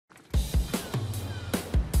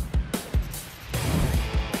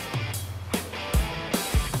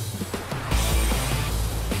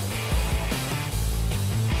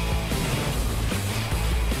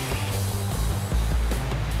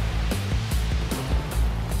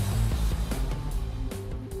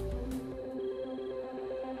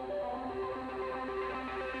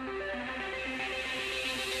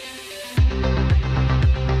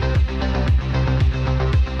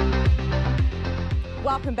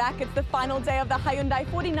back. It's the final day of the Hyundai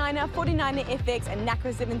 49er, 49er FX and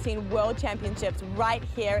Nacra 17 World Championships right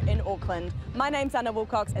here in Auckland. My name's Anna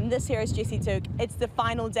Wilcox and this here is Jessie Took. It's the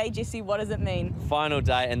final day. Jessie, what does it mean? Final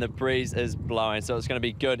day and the breeze is blowing, so it's going to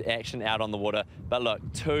be good action out on the water. But look,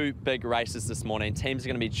 two big races this morning. Teams are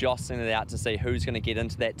going to be jostling it out to see who's going to get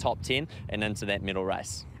into that top 10 and into that medal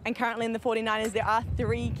race. And currently in the 49ers, there are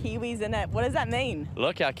 3 Kiwis in it. What does that mean?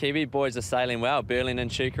 Look, our Kiwi boys are sailing well. Berlin and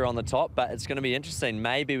Chuka on the top, but it's going to be interesting.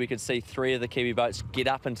 Maybe we could see 3 of the Kiwi boats get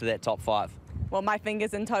up into that top 5. Well, my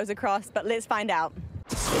fingers and toes are crossed, but let's find out.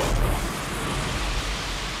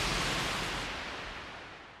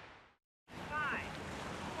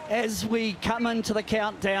 As we come into the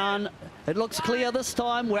countdown, it looks clear this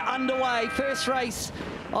time. We're underway. First race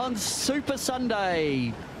on Super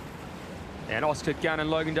Sunday. And Oscar Gunn and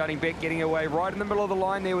Logan Dunning-Beck getting away right in the middle of the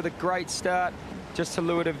line there with a great start. Just to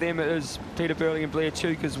leeward of them is Peter Burling and Blair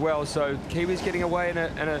Tuke as well. So Kiwis getting away in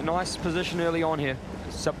a nice position early on here.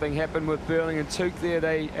 Something happened with Burling and Tuke there.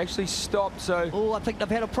 They actually stopped, so... Oh, I think they've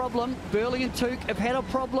had a problem. Burling and Tuke have had a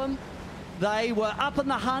problem. They were up in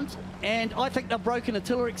the hunt, and I think they've broken a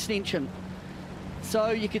tiller extension. So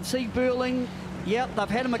you can see Burling, yep, they've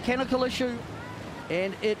had a mechanical issue,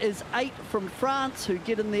 and it is 8 from France who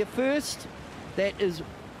get in there first. That is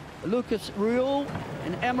Lucas Ruel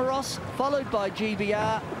and Amoros, followed by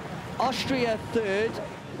GBR. Austria third.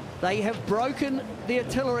 They have broken their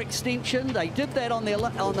tiller extension. They did that on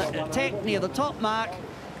the attack near the top mark.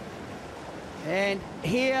 And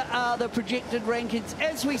here are the projected rankings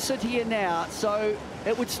as we sit here now. So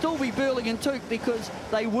it would still be Burling and Tuke because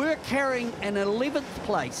they were carrying an 11th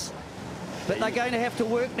place. But they're going to have to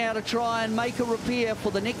work now to try and make a repair for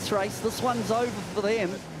the next race. This one's over for them.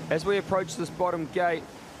 As we approach this bottom gate,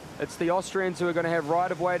 it's the Austrians who are going to have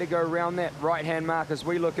right of way to go around that right-hand mark as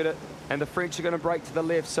we look at it, and the French are going to break to the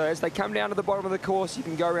left. So as they come down to the bottom of the course, you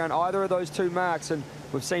can go around either of those 2 marks, and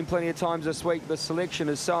we've seen plenty of times this week the selection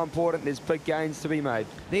is so important. There's big gains to be made.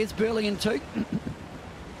 There's Burling and Tuke.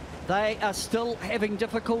 They are still having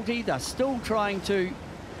difficulty. They're still trying to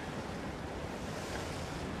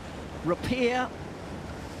repair.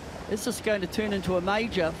 This is going to turn into a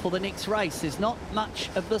major for the next race. There's not much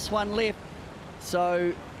of this one left,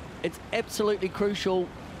 so it's absolutely crucial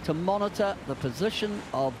to monitor the position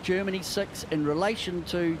of Germany 6 in relation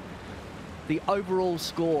to the overall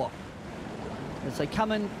score. As they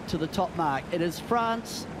come into the top mark, it is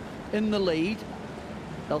France in the lead.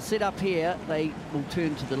 They'll set up here, they will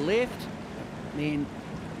turn to the left, then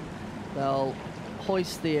they'll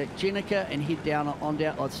hoist their Jenica and head down on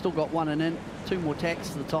down. I've still got 1 and in, 2 more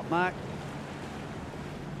tacks to the top mark.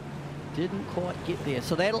 Didn't quite get there.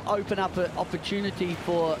 So that'll open up an opportunity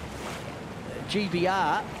for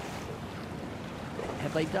GBR.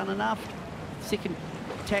 Have they done enough? Second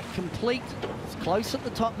tack complete. It's close at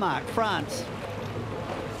the top mark. France.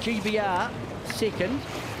 GBR second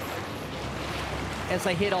as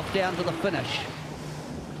they head off down to the finish.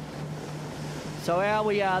 So how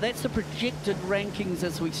we are, that's the projected rankings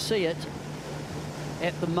as we see it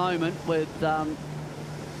at the moment, with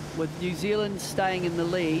New Zealand staying in the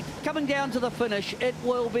lead. Coming down to the finish, it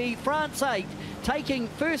will be France 8 taking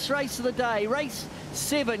first race of the day. Race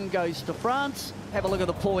 7 goes to France. Have a look at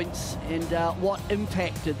the points and what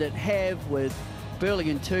impact did it have, with Burling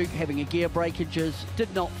and Tuke having a gear breakages,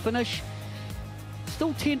 did not finish.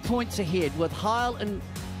 Still 10 points ahead with Heil and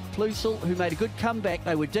Plusel, who made a good comeback.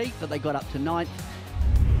 They were deep, but they got up to 9th.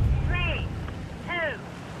 3, 2,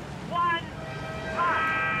 1,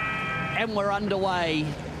 and we're underway.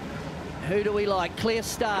 Who do we like? Clear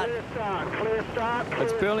start. clear start.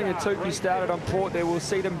 It's Burling and Tuke who started on port there. We'll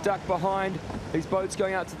see them duck behind these boats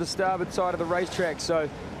going out to the starboard side of the racetrack. So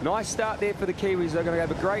nice start there for the Kiwis. They're going to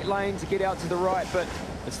have a great lane to get out to the right, but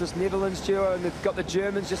it's this Netherlands duo and they've got the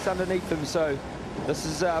Germans just underneath them. So this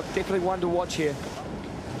is definitely one to watch here.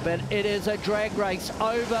 But it is a drag race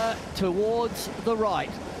over towards the right.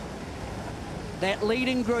 That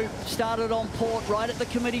leading group started on port right at the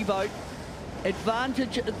committee boat.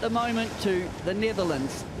 Advantage at the moment to the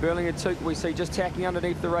Netherlands. Burling and Tuke we see just tacking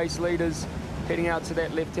underneath the race leaders, heading out to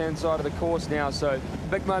that left-hand side of the course now. So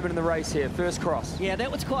big moment in the race here, first cross. Yeah,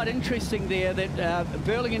 that was quite interesting there, that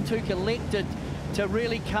Burling and Tuke elected to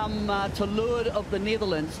really come to leeward of the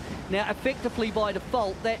Netherlands. Now, effectively by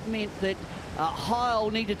default, that meant that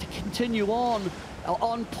Heil needed to continue on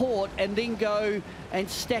port and then go and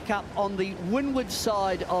stack up on the windward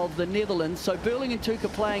side of the Netherlands. So Burling and Tuke are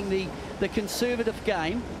playing the conservative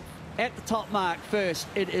game. At the top mark first,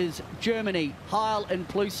 it is Germany, Heil and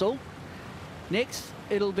Plusel. Next,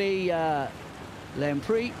 it'll be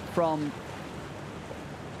Lamprey from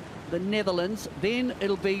the Netherlands. Then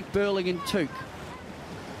it'll be Burling and Tuke.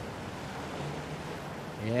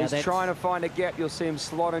 Yeah, He's trying to find a gap. You'll see him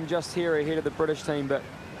slot in just here ahead of the British team, but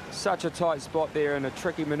such a tight spot there and a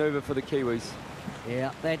tricky manoeuvre for the Kiwis.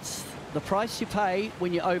 Yeah, that's the price you pay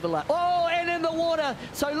when you overlap. Oh, and in the water.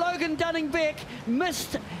 So Logan Dunning-Beck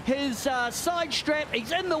missed his side strap.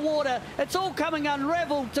 He's in the water. It's all coming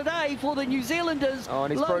unravelled today for the New Zealanders. Oh,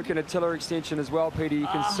 and he's broken a tiller extension as well, Peter. You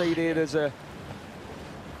can see there's a...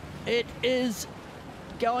 It is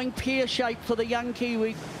going pear-shaped for the young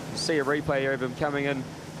Kiwi. See a replay here of him coming in.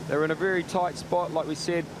 They were in a very tight spot, like we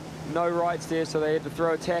said. No rights there, so they had to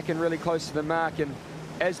throw a tack in really close to the mark. And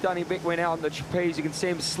as Dunning-Beck went out on the trapeze, you can see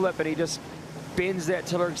him slip, and he just bends that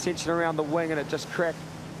tiller extension around the wing, and it just cracked.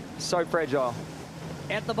 So fragile.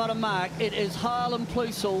 At the bottom mark, it is Heil and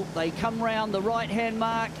Plusel. They come round the right-hand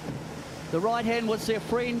mark. The right hand was their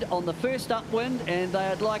friend on the first upwind, and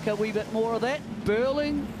they'd like a wee bit more of that.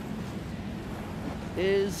 Burling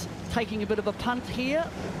is taking a bit of a punt here,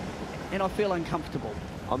 and I feel uncomfortable.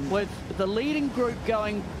 With the leading group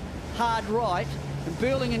going hard right, and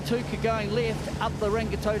Burling and Tuke are going left up the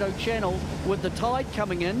Rangitoto Channel with the tide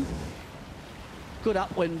coming in. Good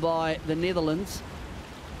upwind by the Netherlands.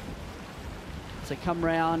 So come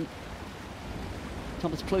round.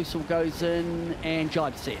 Thomas Plusel goes in and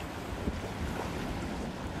jibes there.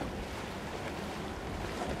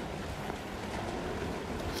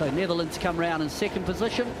 So Netherlands come round in second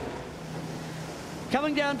position.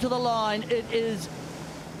 Coming down to the line, it is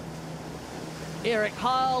Eric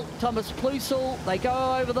Heil, Thomas Plusel. They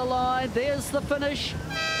go over the line. There's the finish.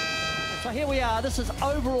 So here we are. This is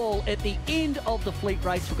overall at the end of the fleet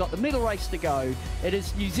race. We've got the medal race to go. It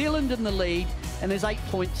is New Zealand in the lead, and there's 8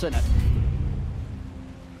 points in it.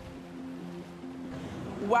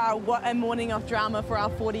 Wow, what a morning of drama for our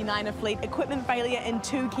 49er fleet. Equipment failure in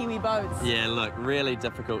 2 Kiwi boats. Yeah, look, really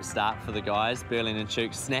difficult start for the guys. Burling and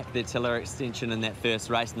Tuke snapped their tiller extension in that first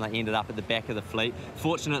race, and they ended up at the back of the fleet.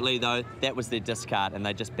 Fortunately, though, that was their discard, and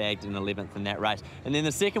they just bagged an 11th in that race. And then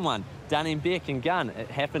the second one, Dunning-Beck and Gunn, it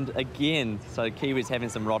happened again. So Kiwis having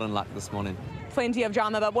some rotten luck this morning. Plenty of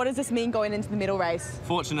drama, but what does this mean going into the medal race?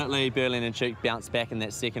 Fortunately, Burling and Tuke bounced back in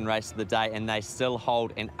that second race of the day, and they still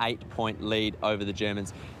hold an 8-point lead over the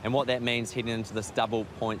Germans. And what that means heading into this double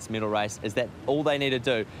points medal race is that all they need to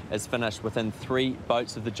do is finish within 3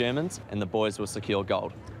 boats of the Germans, and the boys will secure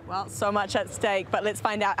gold. Well, so much at stake, but let's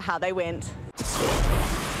find out how they went.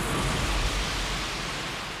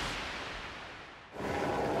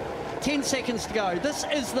 10 seconds to go. This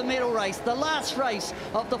is the medal race, the last race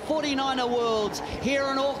of the 49er Worlds here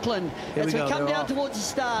in Auckland. As we come down towards the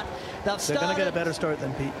start, they're going to get a better start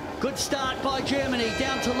than Pete. Good start by Germany.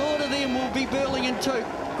 Down to Lord of them will be Burling and Tuke.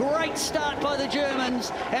 Great start by the Germans,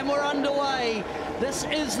 and we're underway. This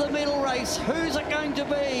is the medal race. Who's it going to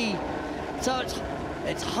be? So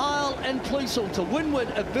it's Heil and Plusel to windward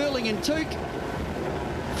of Burling and Tuke.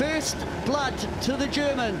 First blood to the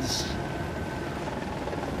Germans.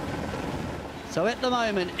 So at the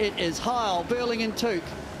moment, it is Heil, Burling and Tuke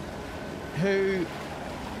who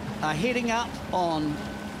are heading up on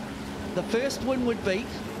the first windward beat.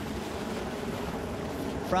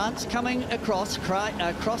 France coming across,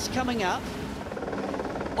 Cross coming up.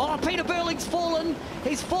 Oh, Peter Burling's fallen.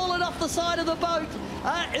 He's fallen off the side of the boat.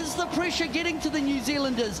 Is the pressure getting to the New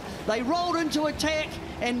Zealanders? They rolled into attack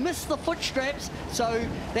and missed the foot straps, so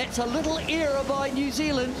that's a little error by New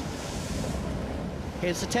Zealand.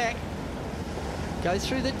 Here's the tack. Goes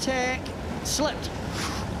through the tack, slipped.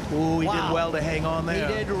 Oh, he did well to hang on there.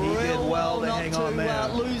 He did real well to hang on there.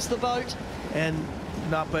 Not to lose the boat. And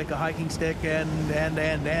not break a hiking stick and.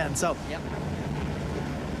 So. Yep.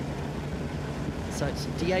 So it's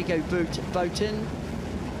Diego Botin,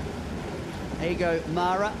 Ego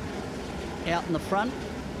Mara out in the front.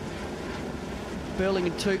 Burling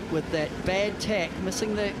and Tuke with that bad tack,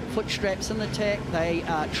 missing the foot straps in the tack. They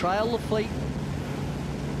trail the fleet.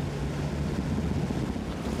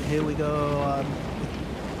 Here we go.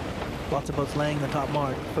 Lots of boats laying the top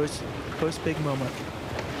mark. First big moment.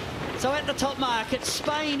 So at the top mark, it's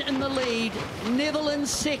Spain in the lead,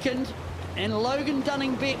 Netherlands second, and Logan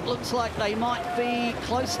Dunning-Beck looks like they might be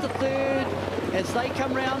close to third as they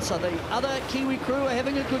come round. So the other Kiwi crew are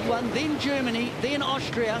having a good one. Then Germany, then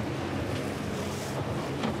Austria.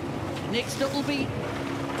 Next it will be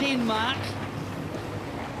Denmark.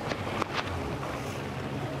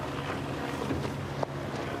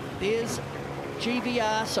 There's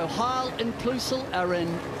GBR, so Heil and Plusel are in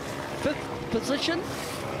 5th position.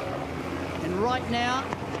 And right now,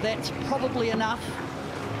 that's probably enough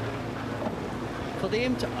for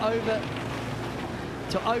them to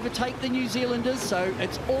overtake the New Zealanders. So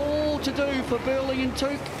it's all to do for Burling and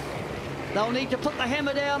Tuke. They'll need to put the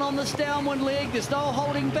hammer down on this downwind leg. There's no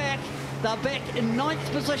holding back. They're back in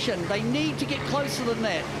 9th position. They need to get closer than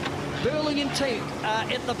that. Burling and Teak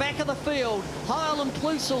at the back of the field. Heil and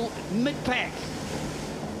Plusel mid-pack.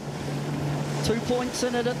 2 points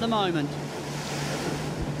in it at the moment.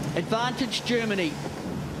 Advantage Germany.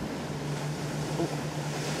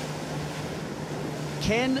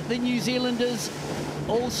 Can the New Zealanders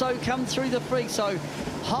also come through the free? So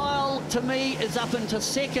Heil, to me, is up into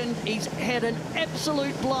 2nd. He's had an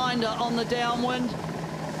absolute blinder on the downwind.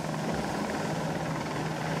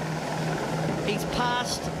 He's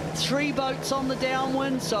passed 3 boats on the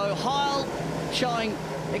downwind, so Heil showing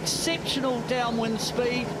exceptional downwind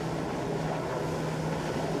speed.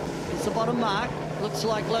 It's the bottom mark. Looks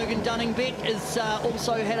like Logan Dunning-Beck has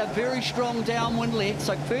also had a very strong downwind leg.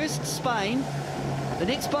 So first Spain. The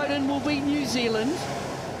next boat in will be New Zealand,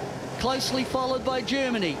 closely followed by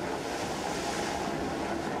Germany.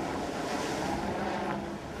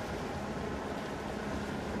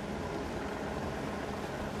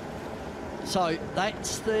 So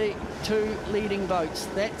that's the 2 leading boats.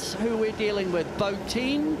 That's who we're dealing with. Boat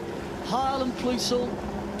 10, Heil and Plusel,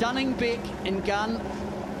 Dunning-Beck and Gunn,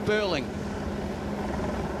 Burling.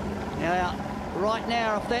 Now, right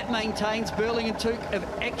now, if that maintains, Burling and Tuke have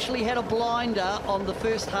actually had a blinder on the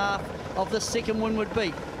first half of the second windward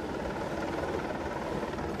beat.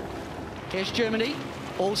 Here's Germany,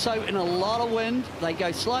 also in a lot of wind. They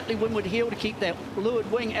go slightly windward heel to keep that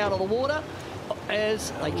leeward wing out of the water.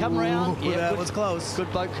 As they come round, yeah, that was close.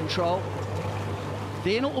 Good boat control.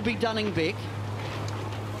 Then it will be Dunning-Beck.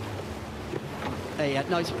 Yeah,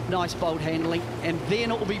 nice boat handling. And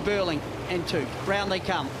then it will be Burling and Tuke. Round they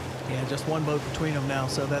come. Yeah, just 1 boat between them now,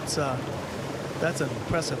 so that's an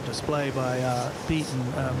impressive display by Pete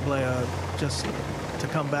and Blair, just to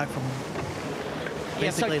come back from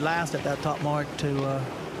basically last at that top mark to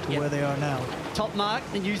where they are now. Top mark,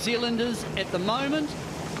 the New Zealanders at the moment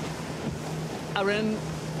are in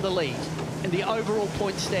the lead in the overall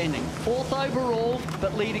point standing. 4th overall,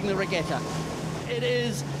 but leading the regatta. It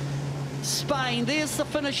is Spain. There's the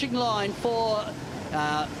finishing line for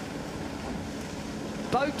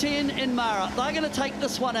Boat 10 in Mara. They're going to take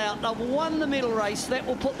this one out. They've won the medal race. That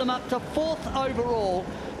will put them up to 4th overall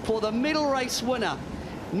for the medal race winner.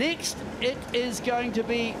 Next, it is going to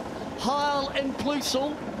be Heil and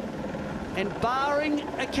Plusel. And barring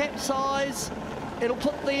a capsize, it'll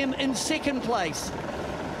put them in 2nd place.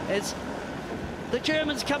 As the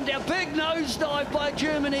Germans come down, big nosedive by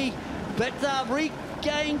Germany, but they've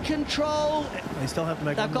regained control. They still have to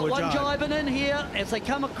make They've got one jibing in here as they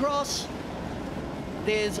come across.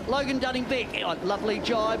 There's Logan Dunning-Beck. Oh, lovely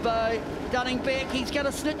jibe by Dunning-Beck. He's going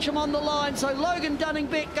to snitch him on the line. So Logan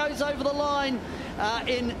Dunning-Beck goes over the line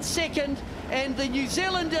in 2nd. And the New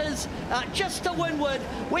Zealanders just to windward.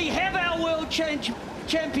 We have our world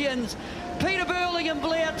champions, Peter Burling and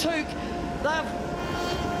Blair Tuke.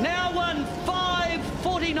 They've now won 5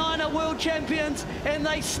 49er world champions, and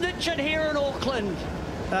they snitch it here in Auckland.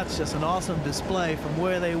 That's just an awesome display from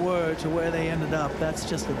where they were to where they ended up. That's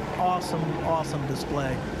just an awesome, awesome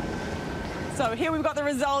display. So here we've got the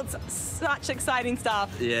results. Such exciting stuff.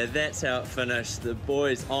 Yeah, that's how it finished. The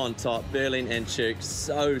boys on top, Burling and Tuke,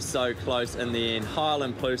 so close in the end. Heil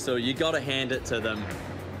and Plusel, you got to hand it to them.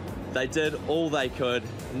 They did all they could,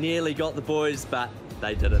 nearly got the boys, but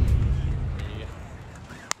they didn't.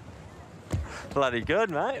 Bloody good,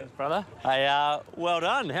 mate. Yes, brother. Hey, well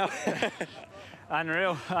done.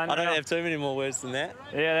 Unreal. I don't have too many more words than that.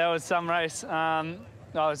 Yeah, that was some race. That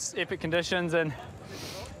was epic conditions, and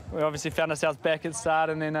we obviously found ourselves back at the start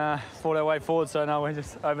and then fought our way forward, so no, we're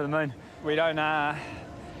just over the moon. We don't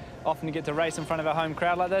often get to race in front of our home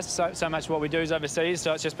crowd like this. So much of what we do is overseas,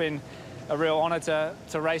 so it's just been a real honour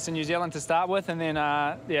to race in New Zealand to start with, and then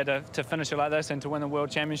yeah, to finish it like this and to win the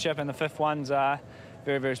World Championship, and the 5th one's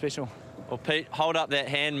very, very special. Well, Pete, hold up that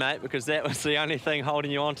hand, mate, because that was the only thing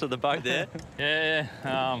holding you onto the boat there. Yeah,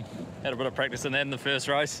 had a bit of practice in that in the first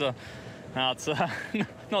race, so it's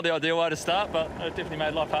not the ideal way to start, but it definitely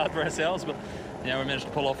made life hard for ourselves. But you know, we managed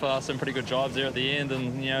to pull off some pretty good jibes there at the end,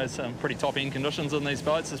 and you know, some pretty top-end conditions in these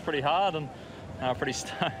boats. It's pretty hard and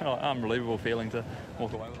unbelievable feeling to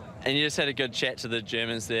walk away with it. And you just had a good chat to the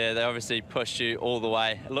Germans there. They obviously pushed you all the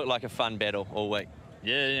way. It looked like a fun battle all week.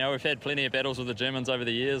 Yeah, you know, we've had plenty of battles with the Germans over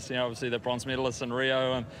the years. You know, obviously they're bronze medalists in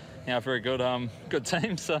Rio, and you know, very good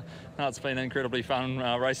team. So it's been incredibly fun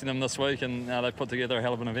racing them this week, and they've put together a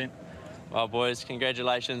hell of an event. Well, boys,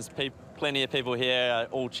 congratulations. Plenty of people here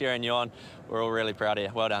all cheering you on. We're all really proud of you.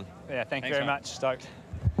 Well done. Yeah, thank you very much. Stoked.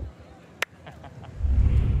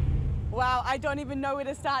 Wow, I don't even know where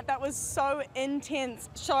to start. That was so intense.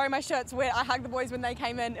 Sorry, my shirt's wet. I hugged the boys when they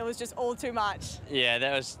came in. It was just all too much. Yeah,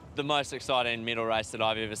 that was the most exciting medal race that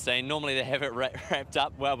I've ever seen. Normally they have it wrapped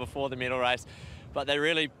up well before the medal race, but they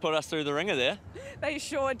really put us through the ringer there. They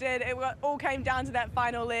sure did. It all came down to that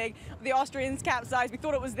final leg. The Austrians capsized. We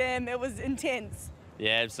thought it was them. It was intense.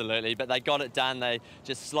 Yeah, absolutely. But they got it done. They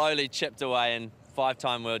just slowly chipped away, and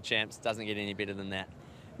 5-time world champs. Doesn't get any better than that.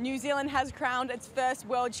 New Zealand has crowned its first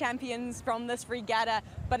world champions from this regatta,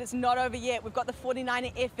 but it's not over yet. We've got the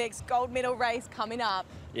 49er FX gold medal race coming up.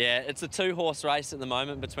 Yeah, it's a 2-horse race at the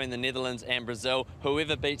moment between the Netherlands and Brazil.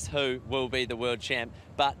 Whoever beats who will be the world champ,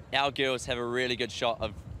 but our girls have a really good shot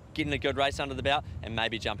of getting a good race under the belt and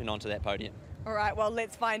maybe jumping onto that podium. All right, well,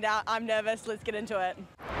 let's find out. I'm nervous. Let's get into it.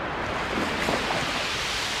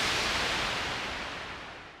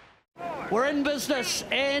 We're in business,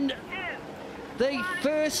 and the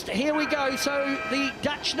first, here we go. So the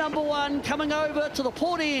Dutch #1 coming over to the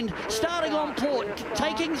port end, starting on port,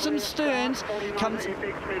 taking some sterns, comes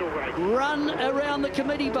run around the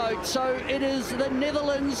committee boat. So it is the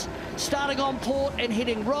Netherlands starting on port and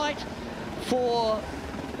heading right for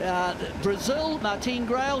Brazil. Martine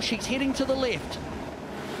Grail, she's heading to the left.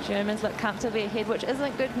 Germans look comfortably ahead, which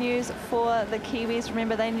isn't good news for the Kiwis.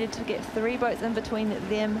 Remember, they needed to get 3 boats in between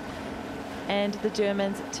them and the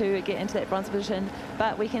Germans to get into that bronze position.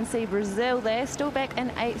 But we can see Brazil there, still back in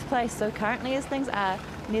 8th place. So currently, as things are,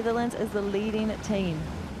 Netherlands is the leading team.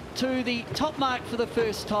 To the top mark for the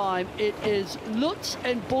first time, it is Lutz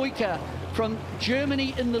and Boyka from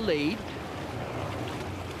Germany in the lead.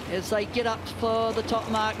 As they get up for the top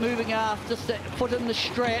mark, moving aft, just that foot in the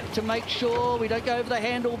strap to make sure we don't go over the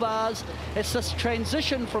handlebars. It's this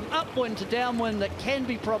transition from upwind to downwind that can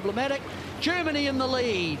be problematic. Germany in the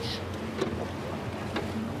lead.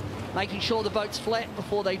 Making sure the boat's flat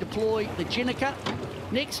before they deploy the Jenica.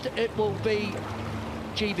 Next, it will be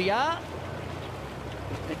GBR.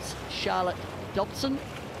 It's Charlotte Dobson.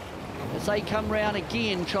 As they come round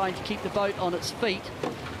again, trying to keep the boat on its feet.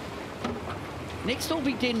 Next will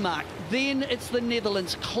be Denmark. Then it's the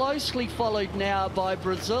Netherlands, closely followed now by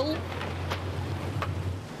Brazil.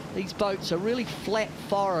 These boats are really flat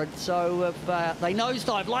forward, so if they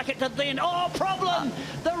nosedive like it did then, oh, problem!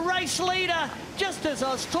 The race leader, just as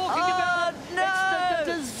I was talking about, no! It's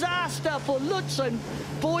the disaster for Lutz and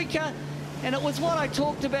Boyka, and it was what I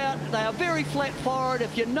talked about. They are very flat forward.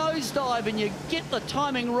 If you nosedive and you get the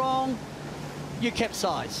timing wrong, you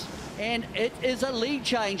capsize. And it is a lead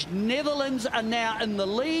change. Netherlands are now in the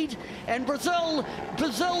lead, and Brazil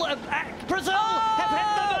have hit the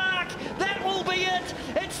mark. That will be it.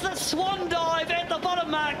 It's the swan dive at the bottom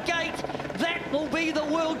mark gate. That will be the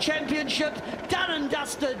World Championship, done and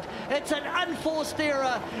dusted. It's an unforced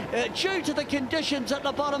error due to the conditions at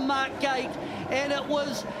the bottom mark gate, and it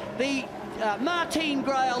was the Martine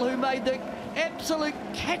Grail who made the absolute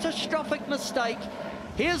catastrophic mistake.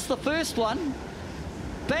 Here's the first one.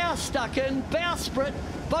 Bow stuck in, bow sprit,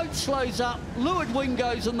 boat slows up, leeward wing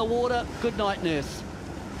goes in the water. Good night, nurse.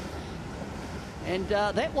 And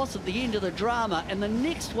that wasn't the end of the drama. And the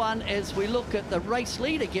next one, as we look at the race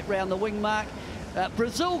leader get round the wing mark,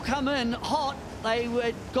 Brazil come in hot. They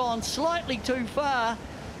had gone slightly too far.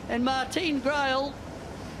 And Martine Grail,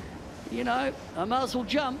 you know, I might as well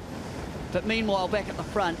jump. But meanwhile, back at the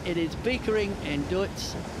front, it is Beekering and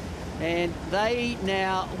Duitz. And they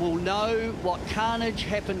now will know what carnage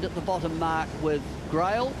happened at the bottom mark with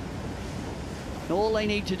Grail. And all they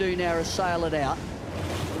need to do now is sail it out.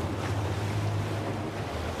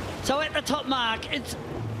 So at the top mark, it's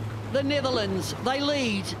the Netherlands. They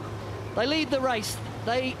lead the race.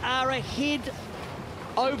 They are ahead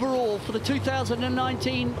overall for the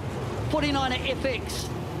 2019 49er FX.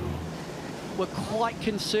 We're quite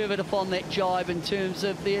conservative on that jibe in terms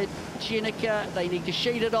of their Jenica. They need to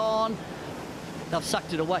sheet it on. They've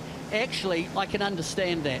sucked it away. Actually, I can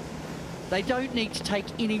understand that. They don't need to take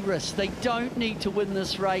any risks. They don't need to win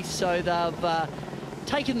this race, so they've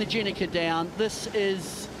taken the Jenica down. This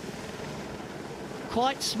is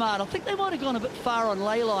quite smart. I think they might have gone a bit far on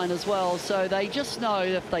ley line as well, so they just know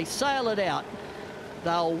if they sail it out,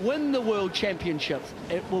 they'll win the World Championships.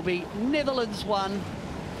 It will be Netherlands 1.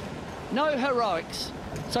 No heroics.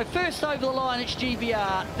 So first over the line, it's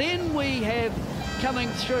GBR. Then we have coming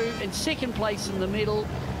through in second place in the middle.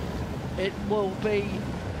 It will be...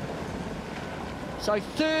 So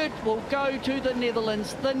third will go to the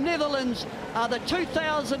Netherlands. The Netherlands are the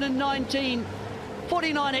 2019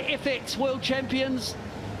 49er FX World Champions.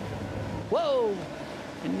 Whoa!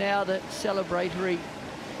 And now the celebratory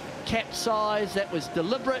capsize. That was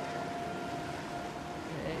deliberate.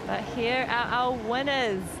 But here are our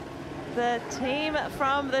winners. the team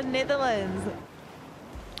from the Netherlands.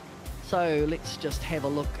 So let's just have a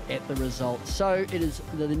look at the results. So it is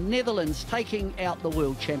the Netherlands taking out the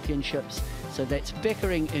World Championships. So that's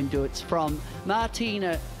Beckering and Duits from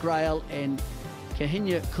Martina Grail and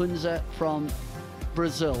Kahinha Kunza from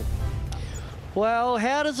Brazil. Well,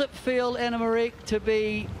 how does it feel, Anna-Marie, to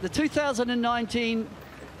be the 2019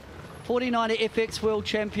 49er FX World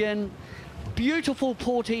Champion? Beautiful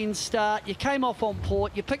portine start. You came off on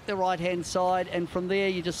port, you picked the right-hand side, and from there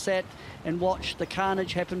you just sat and watched the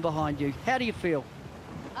carnage happen behind you. How do you feel?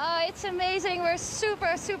 It's amazing. We're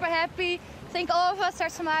super, super happy. I think all of us are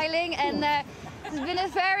smiling, and it's been a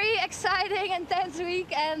very exciting, intense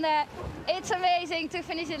week, and it's amazing to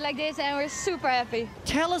finish it like this, and we're super happy.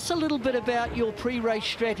 Tell us a little bit about your pre-race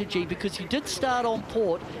strategy, because you did start on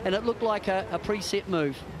port and it looked like a preset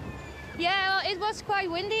move. Yeah, well, it was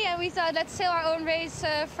quite windy, and we thought let's sail our own race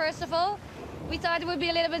first of all. We thought it would be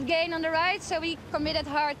a little bit gain on the right, so we committed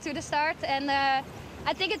hard to the start, and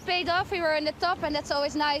I think it paid off. We were in the top, and that's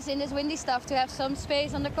always nice in this windy stuff to have some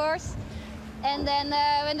space on the course. And then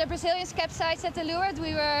when the Brazilians capsized at the leeward,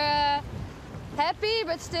 we were happy,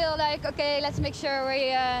 but still like, okay, let's make sure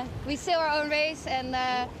we sail our own race and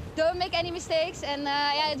don't make any mistakes. And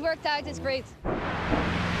yeah, it worked out. It's great.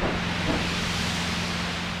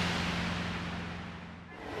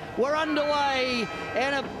 We're underway,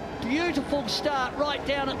 and a beautiful start right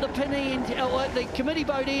down at the pin end, the committee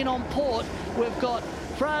boat in on port. We've got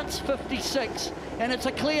France 56, and it's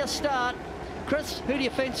a clear start. Chris, who do you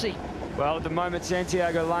fancy? Well, at the moment,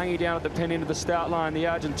 Santiago Lange down at the pin end of the start line, the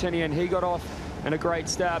Argentinian. He got off in a great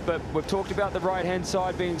start, but we've talked about the right-hand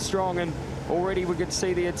side being strong, and already we could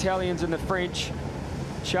see the Italians and the French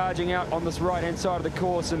charging out on this right-hand side of the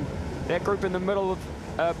course, and that group in the middle of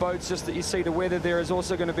boats, just that you see the weather there, is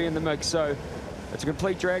also going to be in the mix. So it's a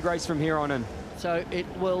complete drag race from here on in. So it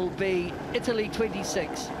will be Italy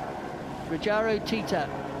 26, Ruggiero Tita,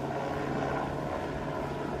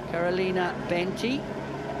 Carolina Banti,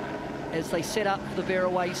 as they set up the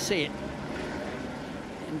Bearaway set.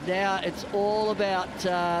 And now it's all about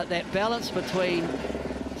that balance between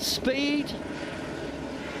speed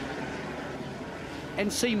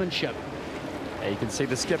and seamanship. Yeah, you can see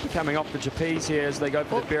the skipper coming off the trapeze here as they go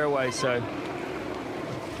for the Bearaway. So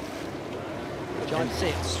jibe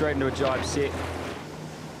set. Straight into a jibe set.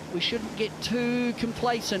 We shouldn't get too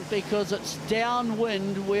complacent, because it's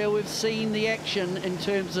downwind where we've seen the action in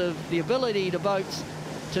terms of the ability to boats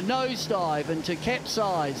to nosedive and to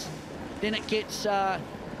capsize. Then it gets a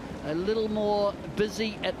little more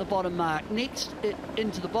busy at the bottom mark. Next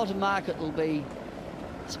into the bottom mark, it will be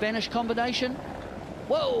Spanish combination.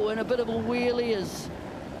 Whoa, and a bit of a wheelie as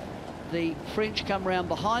the French come round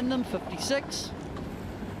behind them, 56.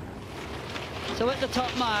 So at the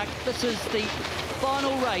top mark, this is the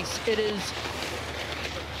final race. It is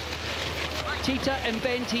Tita and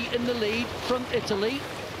Banti in the lead from Italy.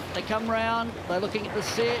 They come round, they're looking at the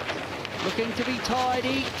set, looking to be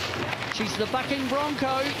tidy. She's the bucking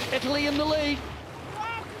Bronco, Italy in the lead.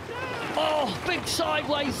 Oh, big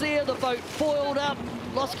sideways there, the boat foiled up,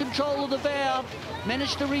 lost control of the bow,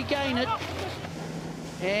 managed to regain it.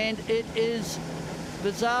 And it is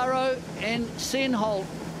Bizarro and Senholt.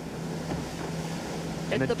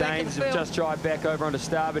 And the Danes have just jibed back over onto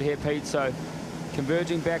starboard here, Pete, so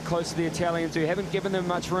converging back close to the Italians, who haven't given them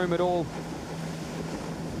much room at all.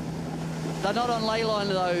 They're not on ley line,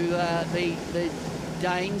 though, the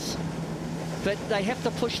Danes, but they have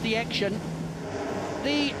to push the action.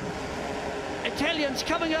 The Italians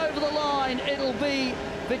coming over the line. It'll be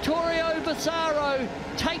Vittorio Bizarro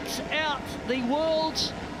takes out the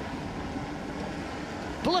world's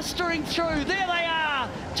blistering through. There they are,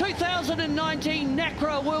 2019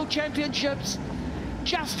 Nacra World Championships,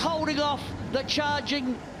 just holding off the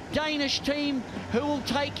charging Danish team, who will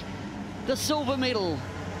take the silver medal.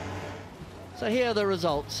 So here are the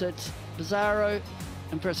results. It's Bizarro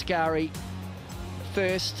and Prescari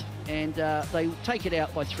first, and they take it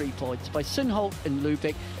out by 3 points, by Senholt and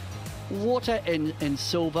Lubeck. Water and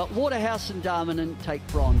silver. Waterhouse and Darmanin take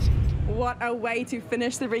bronze. What a way to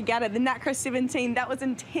finish the regatta. The Nacra 17, that was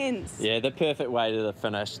intense. Yeah, the perfect way to the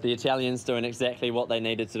finish. The Italians doing exactly what they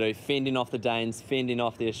needed to do, fending off the Danes, fending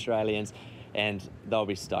off the Australians, and they'll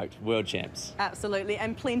be stoked. World champs. Absolutely,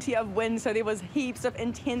 and plenty of wind, so there was heaps of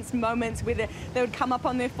intense moments where they would come up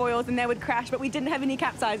on their foils and they would crash, but we didn't have any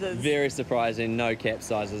capsizes. Very surprising, no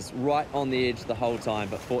capsizes, right on the edge the whole time,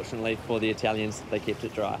 but fortunately for the Italians, they kept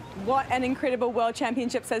it dry. What an incredible World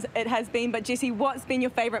Championships it has been, but Jesse, what's been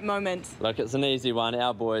your favourite moment? Look, it's an easy one.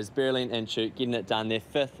 Our boys, Berlin and Chuk, getting it done, their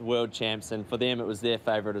 5th World Champs, and for them it was their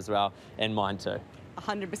favourite as well, and mine too.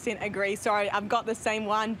 100% agree. Sorry, I've got the same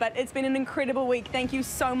one, but it's been an incredible week. Thank you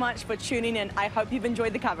so much for tuning in. I hope you've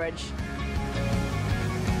enjoyed the coverage.